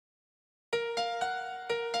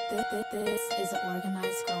This is an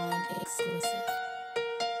organized crime exclusive.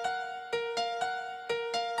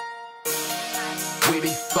 We be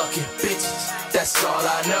fucking bitches, that's all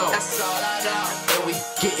I know. That's all I know. And we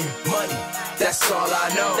getting money, that's all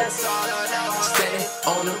I know. That's all I know. Standing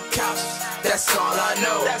on the couch, that's all I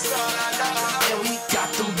know. That's all I know. And we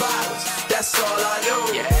got them bottles, that's all I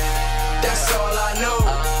know. Yeah. That's all I know.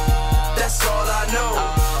 That's all I know.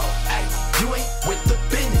 Ay, you ain't with the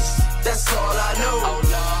business, that's all I know.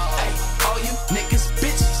 Ay, all you niggas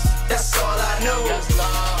bitches, that's all I know.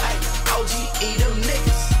 Ay, OGE them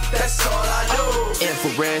niggas, that's all I know.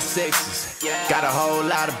 Infrared sixes, got a whole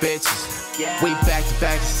lot of bitches. We back to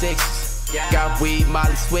back to sixes. Got weed,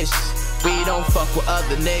 molly swishes. We don't fuck with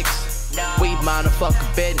other niggas. We mind a fucking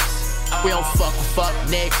business. We don't fuck with fuck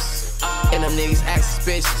niggas. And them niggas act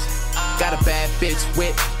suspicious. Got a bad bitch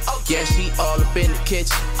with, yeah, she all up in the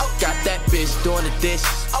kitchen. Got that bitch doing the dishes.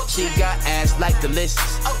 She got ass like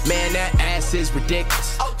delicious. Man, that ass is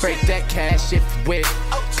ridiculous. Break that cash if you with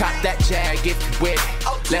it. Cop that jag if you with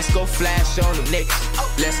it. Let's go flash on them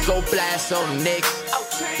niggas. Let's go blast on them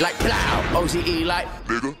niggas. Like plow, OGE like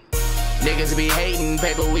nigga. Niggas be hating,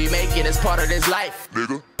 paper we making as part of this life.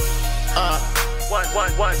 Nigga.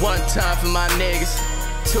 One time for my niggas.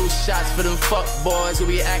 2 shots for them fuck boys who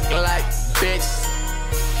be acting like bitches.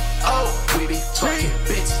 Oh, we be fucking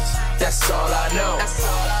bitches, that's all I know. That's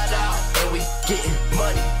all I know. And we getting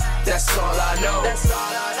money, that's all I know. That's all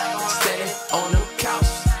I know. Standing on the couch,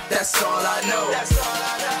 that's all I know. That's all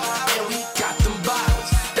I know. And we got them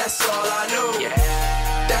bottles, that's all I know. Yeah.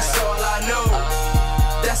 That's all I know.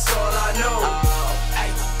 That's all I know.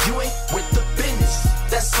 Ay, you ain't with the business,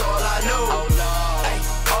 that's all I know. Ay,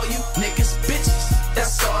 all you niggas bitches,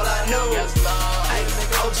 that's all I know. Ay,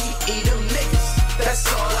 OGE them niggas,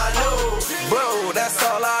 that's all I know. Bro, that's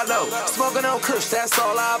all I know. Smoking on kush, that's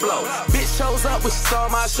all I blow. Bitch shows up when she saw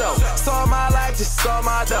my show. Saw my life, just saw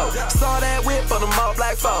my dough. Saw that whip on them all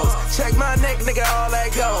black foes. Check my neck, nigga, all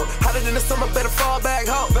that gold. Hotter than the summer, better fall back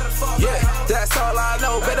home. Yeah, that's all I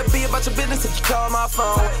know. Better be about your business if you call my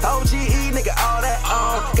phone. OGE, nigga, all that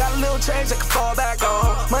on. Got a little change I can fall back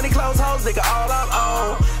on. Money, clothes, hoes, nigga, all I'm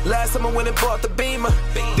on. Last summer when it bought the Beamer.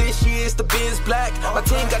 This year it's the Biz Black. My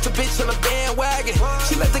team got your bitch on the bandwagon.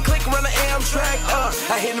 She let the click run the Amtrak.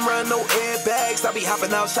 I didn't run no airbags. I be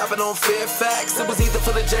hopping out shopping on Fairfax. It was either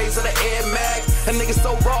for the J's or the Air Max. A nigga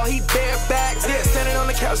so raw, he bareback. Yeah, standing on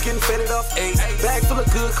the couch getting faded off Ace. Bag full of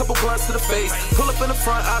good, couple blunts to the face. Pull up in the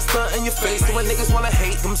front, I stunt in your face. So when niggas wanna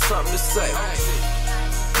hate, them something to say.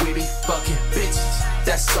 We be fucking bitches,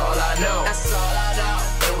 that's all I know. That's all I know.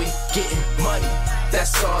 And we getting money,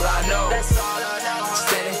 that's all I know. That's all I know.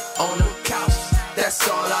 Standing on the couch, that's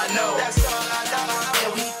all I know. That's all I know.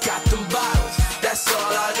 And we got them bottles, that's all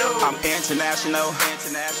I know. I'm international,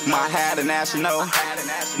 my hat a national,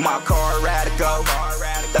 my car radical,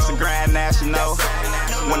 that's a grand national.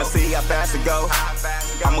 Wanna see how fast it go,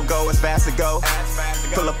 I'ma go as fast as go.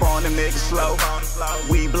 Pull up on them niggas slow,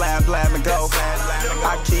 we blam blam and go.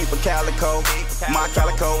 I keep a calico, my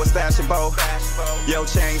calico is stashable. Yo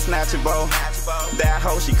chain snatchable, that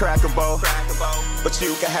hoe she crackable. But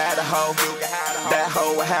you can have the hoe, that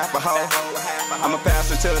hoe a half a hoe. I'ma pass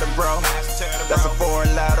her to the bro, that's a 4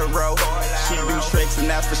 lateral. She do tricks and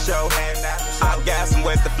that's for show. I gas him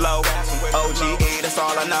with the flow, OGE, that's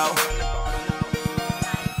all I know.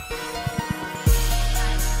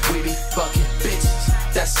 We be fucking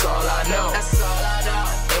bitches, that's all I know. That's all I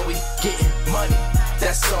know. And we getting money,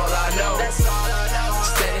 that's all I know. That's all I know.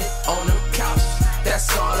 Standing on the couch,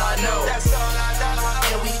 that's all I know. That's all I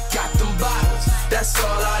know. And we got them bottles, that's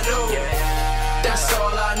all I know. Yeah. That's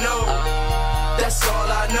all I know. That's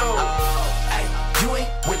all I know. Ay, you ain't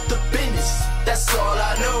with the business, that's all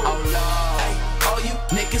I know. Ay, all you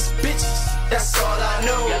niggas bitches, that's all I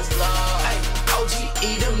know. Ay,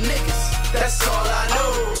 OGE them niggas, that's all I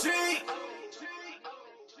know.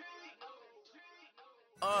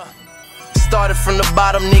 Started from the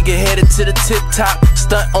bottom, nigga, headed to the tip top.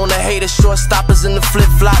 Stunt on the hater, short stoppers in the flip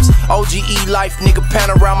flops. OGE life, nigga, pan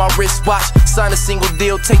around my wristwatch. Sign a single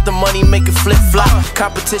deal, take the money, make it flip flop.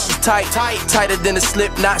 Competition tight, tighter than a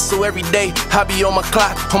slip knot. So every day, I be on my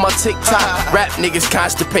clock, on my TikTok. Rap niggas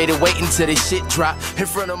constipated, waiting till they shit drop in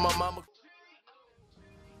front of my mama.